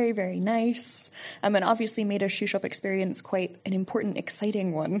looks very, very nice. And obviously made a shoe shop experience quite an important,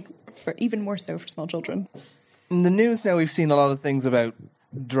 exciting one, for even more so for small children. In the news now, we've seen a lot of things about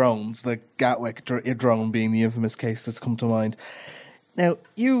drones, the Gatwick drone being the infamous case that's come to mind. Now,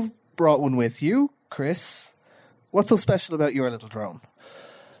 you've brought one with you, Chris. What's so special about your little drone?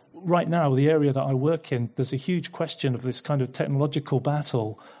 Right now, the area that I work in, there's a huge question of this kind of technological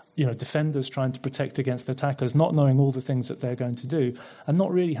battle. Defenders trying to protect against attackers, not knowing all the things that they're going to do, and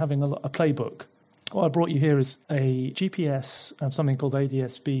not really having a playbook. What I brought you here is a GPS, something called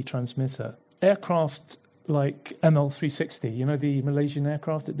ADS-B transmitter. Aircraft like ML360, the Malaysian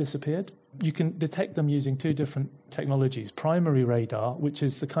aircraft that disappeared, you can detect them using two different technologies. Primary radar, which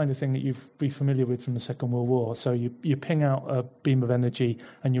is the kind of thing that you'd be familiar with from the Second World War. So you ping out a beam of energy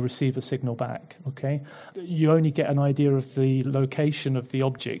and you receive a signal back, okay? You only get an idea of the location of the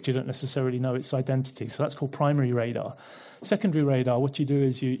object. You don't necessarily know its identity. So that's called primary radar. Secondary radar, what you do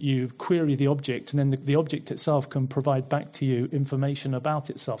is you query the object, and then the object itself can provide back to you information about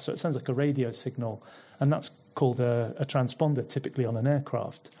itself. So it sounds like a radio signal, and that's called a transponder, typically on an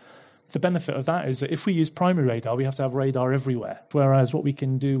aircraft. The benefit of that is that if we use primary radar, we have to have radar everywhere, whereas what we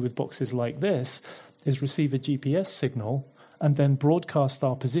can do with boxes like this is receive a GPS signal and then broadcast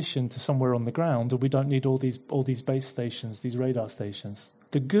our position to somewhere on the ground, and we don't need all these base stations, these radar stations.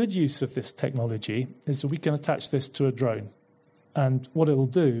 The good use of this technology is that we can attach this to a drone, and what it'll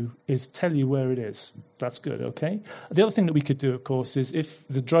do is tell you where it is. That's good, okay? The other thing that we could do, of course, is if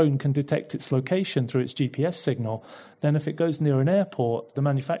the drone can detect its location through its GPS signal, then if it goes near an airport, the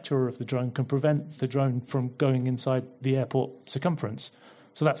manufacturer of the drone can prevent the drone from going inside the airport circumference.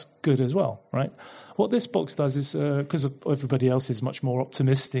 So that's good as well, right? What this box does is, because everybody else is much more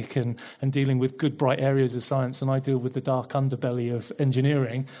optimistic and dealing with good, bright areas of science, and I deal with the dark underbelly of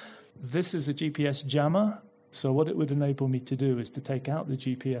engineering, this is a GPS jammer. So what it would enable me to do is to take out the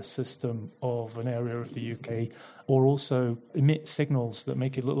GPS system of an area of the UK, or also emit signals that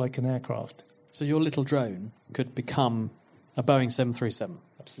make it look like an aircraft. So your little drone could become a Boeing 737?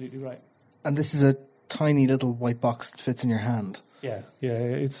 Absolutely right. And this is a tiny little white box that fits in your hand. Yeah,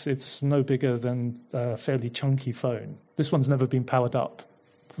 it's no bigger than a fairly chunky phone. This one's never been powered up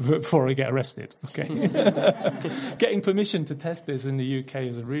before I get arrested. Okay, getting permission to test this in the UK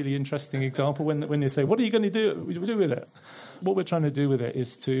is a really interesting example. When they say, "What are you going to do with it?" What we're trying to do with it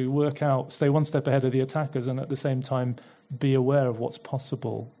is to work out, stay one step ahead of the attackers, and at the same time be aware of what's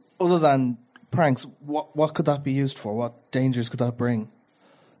possible. Other than pranks, what could that be used for? What dangers could that bring?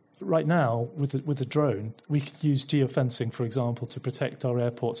 Right now, with a drone, we could use geofencing, for example, to protect our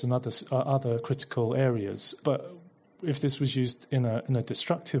airports and other critical areas. But if this was used in a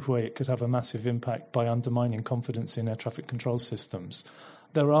destructive way, it could have a massive impact by undermining confidence in air traffic control systems.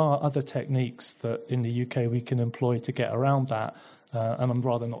 There are other techniques that in the UK we can employ to get around that, and I'd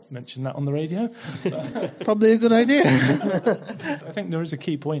rather not mention that on the radio. Probably a good idea. I think there is a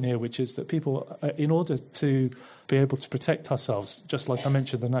key point here, which is that people, in order to be able to protect ourselves, just like I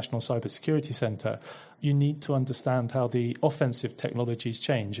mentioned the National Cybersecurity Centre, you need to understand how the offensive technologies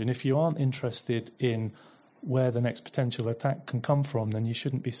change. And if you aren't interested in where the next potential attack can come from, then you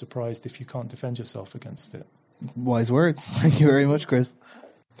shouldn't be surprised if you can't defend yourself against it. Wise words. Thank you very much, Chris.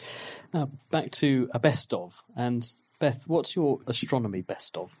 Now, back to a best of. And Beth, what's your astronomy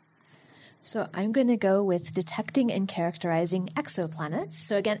best of? So I'm going to go with detecting and characterizing exoplanets.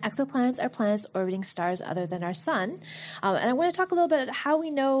 So again, exoplanets are planets orbiting stars other than our sun. And I want to talk a little bit about how we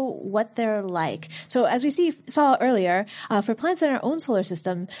know what they're like. So as we saw earlier, for planets in our own solar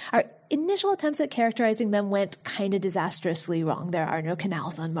system, our initial attempts at characterizing them went kind of disastrously wrong. There are no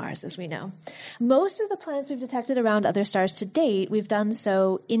canals on Mars, as we know. Most of the planets we've detected around other stars to date, we've done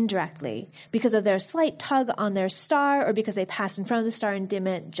so indirectly because of their slight tug on their star or because they pass in front of the star and dim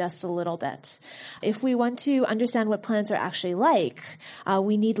it just a little bit. If we want to understand what planets are actually like,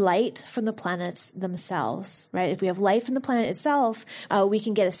 we need light from the planets themselves, right? If we have light from the planet itself, we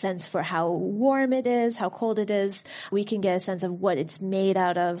can get a sense for how warm it is, how cold it is. We can get a sense of what it's made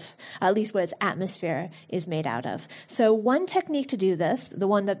out of, at least what its atmosphere is made out of. So one technique to do this, the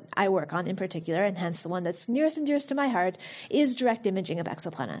one that I work on in particular, and hence the one that's nearest and dearest to my heart, is direct imaging of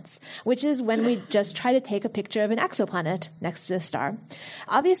exoplanets, which is when we just try to take a picture of an exoplanet next to a star.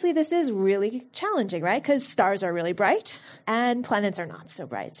 Obviously, this is really challenging, right? Because stars are really bright and planets are not so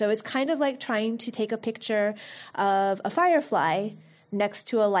bright. So it's kind of like trying to take a picture of a firefly next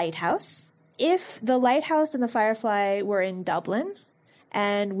to a lighthouse. If the lighthouse and the firefly were in Dublin,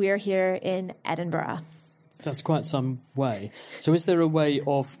 and we're here in Edinburgh. That's quite some way. So is there a way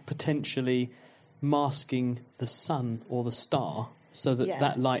of potentially masking the sun or the star so that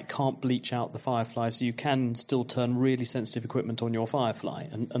that light can't bleach out the firefly, so you can still turn really sensitive equipment on your firefly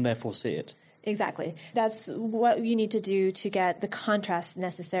and therefore see it? Exactly. That's what you need to do to get the contrast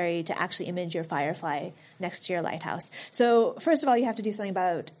necessary to actually image your firefly next to your lighthouse. So first of all, you have to do something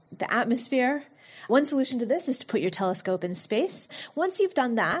about the atmosphere. One solution to this is to put your telescope in space. Once you've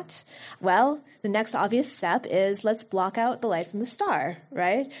done that, well, the next obvious step is let's block out the light from the star,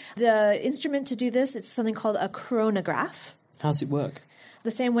 right? The instrument to do this, it's something called a coronagraph. How does it work? The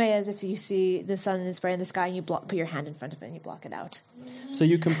same way as if you see the sun is bright in the sky and you put your hand in front of it and you block it out. So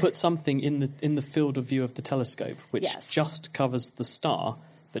you can put something in the field of view of the telescope, which just covers the star,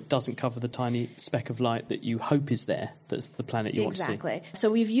 but doesn't cover the tiny speck of light that you hope is there, that's the planet you want to see. Exactly.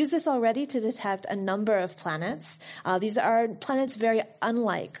 So we've used this already to detect a number of planets. These are planets very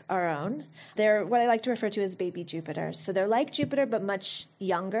unlike our own. They're what I like to refer to as baby Jupiters. So they're like Jupiter, but much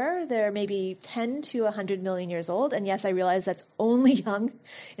younger. They're maybe 10 to 100 million years old. And yes, I realize that's only young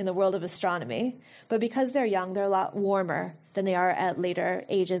in the world of astronomy. But because they're young, they're a lot warmer than they are at later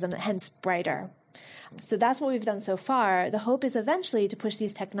ages and hence brighter. So that's what we've done so far. The hope is eventually to push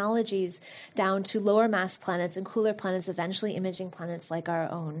these technologies down to lower mass planets and cooler planets, eventually imaging planets like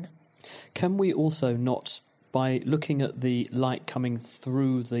our own. Can we also not, by looking at the light coming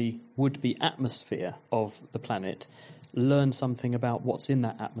through the would-be atmosphere of the planet, learn something about what's in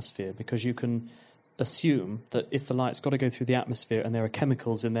that atmosphere? Because you can assume that if the light's got to go through the atmosphere and there are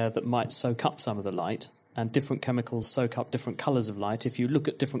chemicals in there that might soak up some of the light, and different chemicals soak up different colours of light, if you look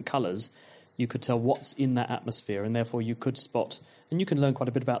at different colours, you could tell what's in that atmosphere, and therefore you could spot, and you can learn quite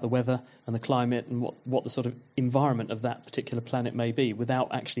a bit about the weather and the climate and what the sort of environment of that particular planet may be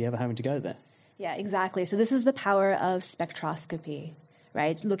without actually ever having to go there. Yeah, exactly. So this is the power of spectroscopy,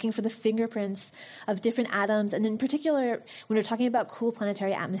 right? Looking for the fingerprints of different atoms, and in particular, when we're talking about cool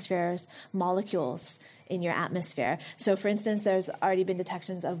planetary atmospheres, molecules in your atmosphere. So, for instance, there's already been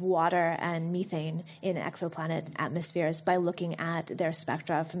detections of water and methane in exoplanet atmospheres by looking at their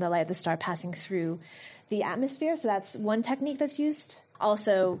spectra from the light of the star passing through the atmosphere. So that's one technique that's used.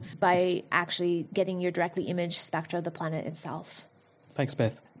 Also, by actually getting your directly imaged spectra of the planet itself. Thanks,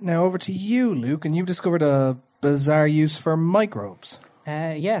 Beth. Now over to you, Luke, and you've discovered a bizarre use for microbes.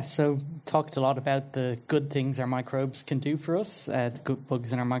 So talked a lot about the good things our microbes can do for us, the good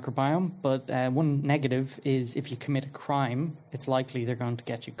bugs in our microbiome. But one negative is if you commit a crime, it's likely they're going to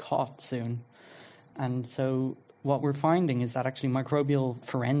get you caught soon. And so what we're finding is that actually microbial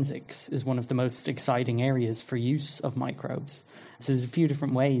forensics is one of the most exciting areas for use of microbes. So there's a few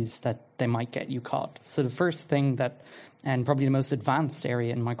different ways that they might get you caught. So the first thing that, and probably the most advanced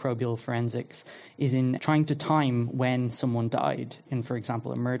area in microbial forensics, is in trying to time when someone died in, for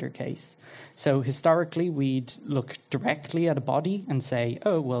example, a murder case. So historically, we'd look directly at a body and say,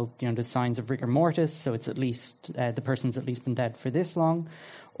 oh, well, there's signs of rigor mortis, so it's at least, the person's at least been dead for this long.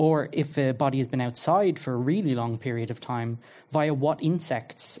 Or if a body has been outside for a really long period of time, via what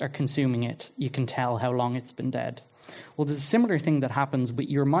insects are consuming it, you can tell how long it's been dead. Well, there's a similar thing that happens with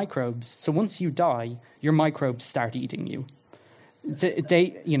your microbes. So once you die, your microbes start eating you.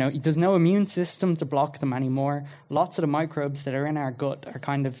 There's no immune system to block them anymore. Lots of the microbes that are in our gut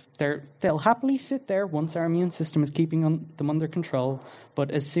are they'll happily sit there once our immune system is keeping them under control.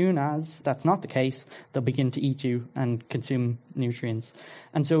 But as soon as that's not the case, they'll begin to eat you and consume nutrients.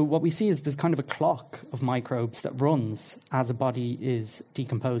 And so what we see is there's kind of a clock of microbes that runs as a body is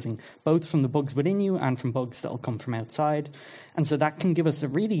decomposing, both from the bugs within you and from bugs that will come from outside. And so that can give us a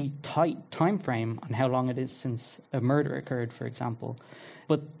really tight time frame on how long it is since a murder occurred, for example.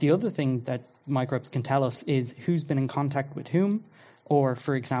 But the other thing that microbes can tell us is who's been in contact with whom, or,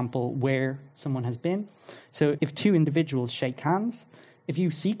 for example, where someone has been. So if two individuals shake hands, if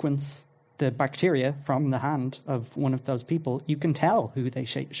you sequence the bacteria from the hand of one of those people, you can tell who they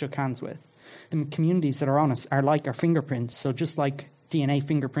shook hands with. The communities that are on us are like our fingerprints. So just like DNA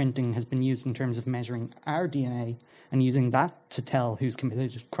fingerprinting has been used in terms of measuring our DNA and using that to tell who's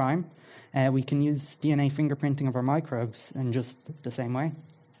committed a crime, we can use DNA fingerprinting of our microbes in just the same way.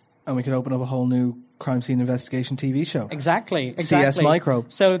 And we could open up a whole new crime scene investigation TV show. Exactly. CS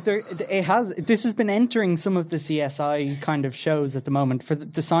Microbe. So this has been entering some of the CSI kind of shows at the moment. For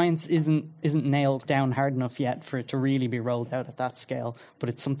the science isn't nailed down hard enough yet for it to really be rolled out at that scale, but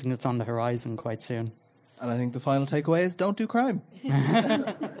it's something that's on the horizon quite soon. And I think the final takeaway is don't do crime.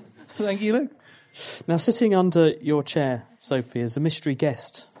 Thank you, Luke. Now, sitting under your chair, Sophie, is a mystery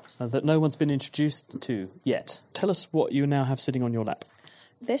guest that no one's been introduced to yet. Tell us what you now have sitting on your lap.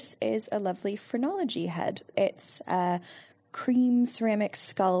 This is a lovely phrenology head. It's a cream ceramic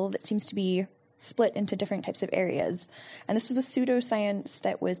skull that seems to be split into different types of areas. And this was a pseudoscience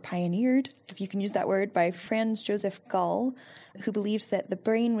that was pioneered, if you can use that word, by Franz Joseph Gall, who believed that the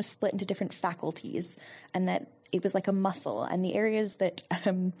brain was split into different faculties and that it was like a muscle, and the areas that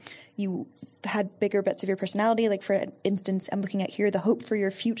you had bigger bits of your personality, like for instance, I'm looking at here the hope for your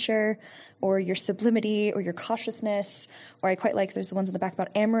future, or your sublimity, or your cautiousness, or I quite like, there's the ones in the back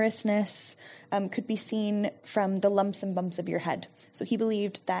about amorousness, could be seen from the lumps and bumps of your head. So he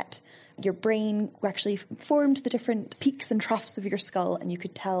believed that your brain actually formed the different peaks and troughs of your skull, and you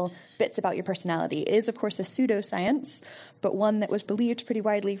could tell bits about your personality. It is, of course, a pseudoscience, but one that was believed pretty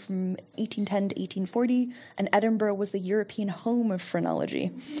widely from 1810 to 1840, and Edinburgh was the European home of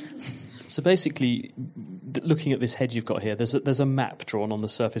phrenology. So basically, looking at this head you've got here, there's a map drawn on the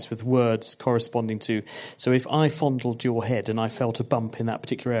surface with words corresponding to. So if I fondled your head and I felt a bump in that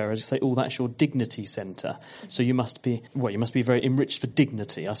particular area, I'd just say, oh, that's your dignity centre. So you must be very enriched for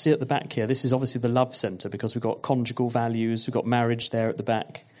dignity. I see at the back here, this is obviously the love centre because we've got conjugal values, we've got marriage there at the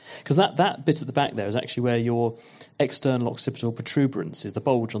back. Because that bit at the back there is actually where your external occipital protuberance is, the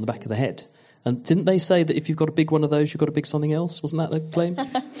bulge on the back of the head. And didn't they say that if you've got a big one of those, you've got a big something else? Wasn't that the claim?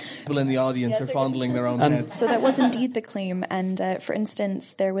 People in the audience are fondling their own heads. So that was indeed the claim. And for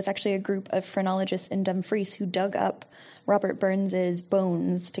instance, there was actually a group of phrenologists in Dumfries who dug up Robert Burns's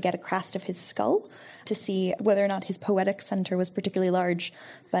bones to get a cast of his skull to see whether or not his poetic centre was particularly large.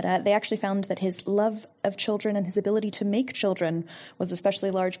 But they actually found that his love of children and his ability to make children was an especially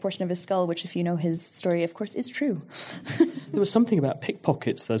large portion of his skull, which, if you know his story, of course, is true. There was something about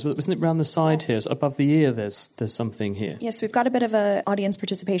pickpockets, though, wasn't it, around the side here? So above the ear, there's something here. Yes, we've got a bit of an audience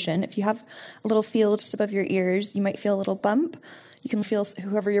participation. If you have a little field just above your ears, you might feel a little bump. You can feel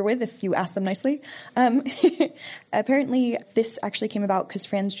whoever you're with if you ask them nicely. Apparently, this actually came about because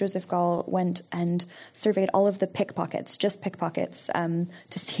Franz Joseph Gall went and surveyed all of the pickpockets, just pickpockets,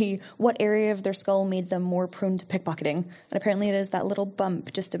 to see what area of their skull made them more prone to pickpocketing. And apparently it is that little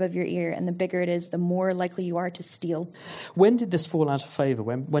bump just above your ear, and the bigger it is, the more likely you are to steal. When did this fall out of favour?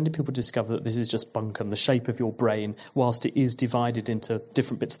 When did people discover that this is just bunkum, the shape of your brain, whilst it is divided into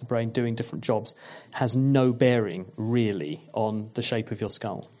different bits of the brain doing different jobs, has no bearing, really, on the shape of your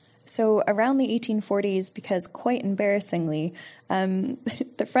skull? So around the 1840s, because quite embarrassingly,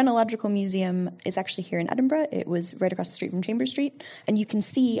 the Phrenological Museum is actually here in Edinburgh. It was right across the street from Chambers Street. And you can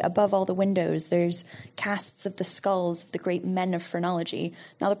see above all the windows, there's casts of the skulls of the great men of phrenology.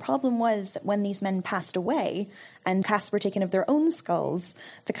 Now, the problem was that when these men passed away and casts were taken of their own skulls,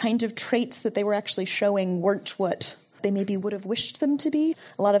 the kind of traits that they were actually showing weren't what they maybe would have wished them to be.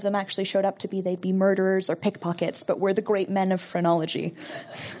 A lot of them actually showed up to be they'd be murderers or pickpockets, but were the great men of phrenology.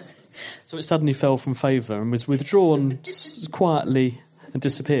 So it suddenly fell from favour and was withdrawn quietly and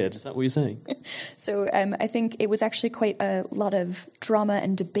disappeared. Is that what you're saying? So I think it was actually quite a lot of drama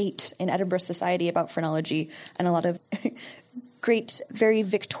and debate in Edinburgh society about phrenology, and a lot of great, very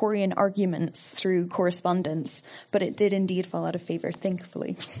Victorian arguments through correspondence, but it did indeed fall out of favour,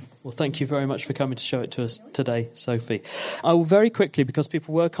 thankfully. Well, thank you very much for coming to show it to us today, Sophie. I will very quickly, because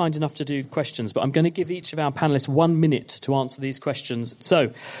people were kind enough to do questions, but I'm going to give each of our panellists 1 minute to answer these questions.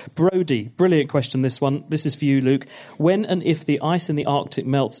 So, Brodie, brilliant question, this one. This is for you, Luke. When and if the ice in the Arctic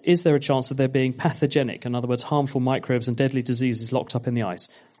melts, is there a chance of there being pathogenic, in other words, harmful microbes and deadly diseases locked up in the ice?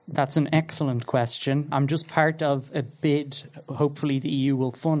 That's an excellent question. I'm just part of a bid, hopefully the EU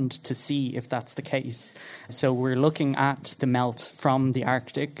will fund to see if that's the case. So we're looking at the melt from the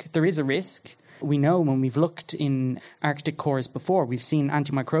Arctic. There is a risk. We know when we've looked in Arctic cores before, we've seen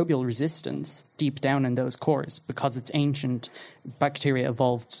antimicrobial resistance deep down in those cores because it's ancient bacteria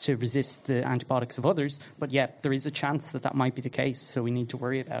evolved to resist the antibiotics of others. But yeah, there is a chance that might be the case, so we need to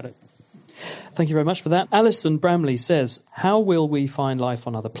worry about it. Thank you very much for that. Alison Bramley says, how will we find life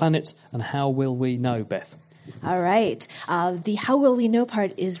on other planets and how will we know, Beth? All right. The how will we know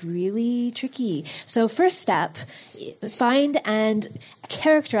part is really tricky. So first step, find and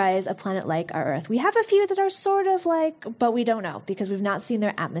characterize a planet like our Earth. We have a few that are sort of like, but we don't know because we've not seen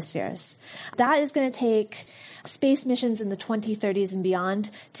their atmospheres. That is going to take space missions in the 2030s and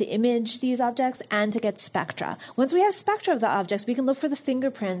beyond to image these objects and to get spectra. Once we have spectra of the objects, we can look for the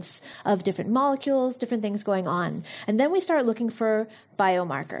fingerprints of different molecules, different things going on. And then we start looking for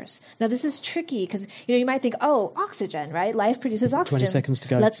biomarkers. Now, this is tricky because, you might think, oh, oxygen, right? Life produces oxygen. 20 seconds to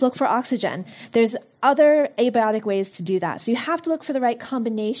go. Let's look for oxygen. There's other abiotic ways to do that. So you have to look for the right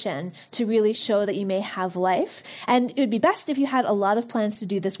combination to really show that you may have life. And it would be best if you had a lot of planets to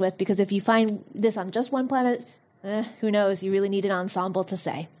do this with, because if you find this on just one planet, who knows? You really need an ensemble to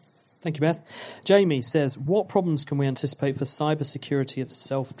say. Thank you, Beth. Jamie says, what problems can we anticipate for cybersecurity of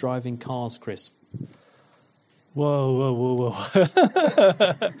self-driving cars, Chris? Whoa.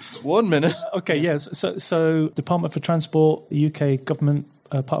 1 minute. Okay, yes. So Department for Transport, the UK government,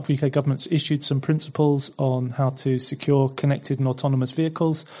 part of the UK government's issued some principles on how to secure connected and autonomous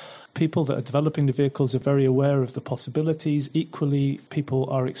vehicles. People that are developing the vehicles are very aware of the possibilities. Equally, people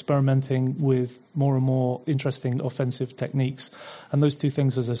are experimenting with more and more interesting offensive techniques. And those two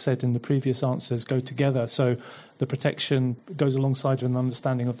things, as I said in the previous answers, go together. So the protection goes alongside with an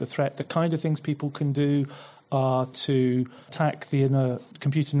understanding of the threat. The kind of things people can do are to attack the inner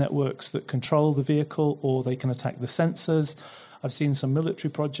computer networks that control the vehicle, or they can attack the sensors. I've seen some military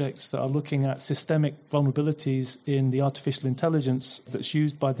projects that are looking at systemic vulnerabilities in the artificial intelligence that's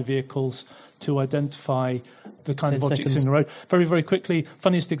used by the vehicles to identify the kind of objects in the road. Very, very quickly,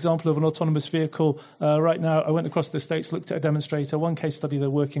 funniest example of an autonomous vehicle. Right now, I went across the States, looked at a demonstrator. One case study they're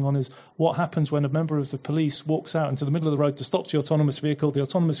working on is what happens when a member of the police walks out into the middle of the road to stop the autonomous vehicle. The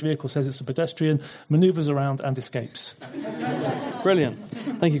autonomous vehicle says it's a pedestrian, manoeuvres around and escapes. Brilliant.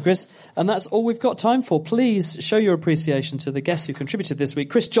 Thank you, Chris. And that's all we've got time for. Please show your appreciation to the guests who contributed this week.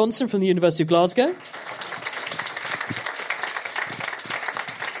 Chris Johnson from the University of Glasgow.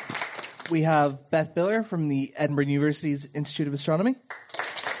 We have Beth Biller from the Edinburgh University's Institute of Astronomy.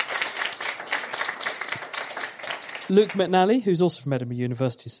 Luke McNally, who's also from Edinburgh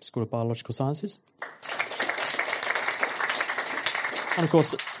University's School of Biological Sciences. And, of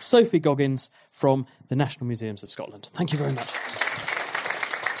course, Sophie Goggins from the National Museums of Scotland. Thank you very much.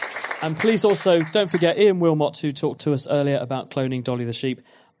 And please also don't forget Ian Wilmot, who talked to us earlier about cloning Dolly the sheep.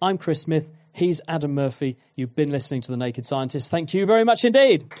 I'm Chris Smith. He's Adam Murphy. You've been listening to The Naked Scientist. Thank you very much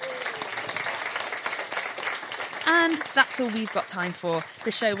indeed. And that's all we've got time for.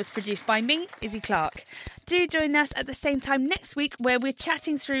 The show was produced by me, Izzy Clark. Do join us at the same time next week, where we're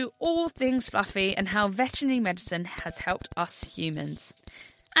chatting through all things fluffy and how veterinary medicine has helped us humans.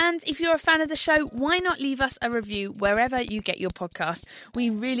 And if you're a fan of the show, why not leave us a review wherever you get your podcast? We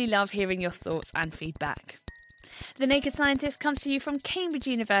really love hearing your thoughts and feedback. The Naked Scientist comes to you from Cambridge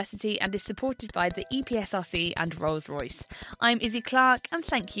University and is supported by the EPSRC and Rolls-Royce. I'm Izzy Clark, and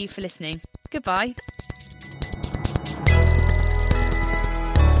thank you for listening. Goodbye.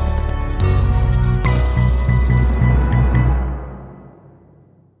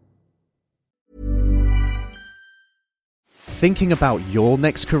 Thinking about your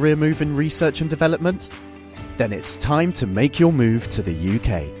next career move in research and development? Then it's time to make your move to the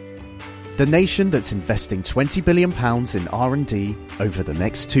UK. The nation that's investing £20 billion in R&D over the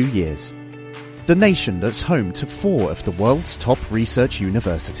next 2 years. The nation that's home to 4 of the world's top research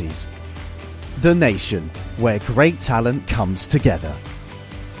universities. The nation where great talent comes together.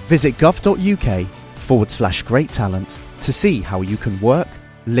 Visit gov.uk/great talent to see how you can work,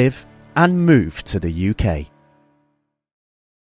 live and move to the UK.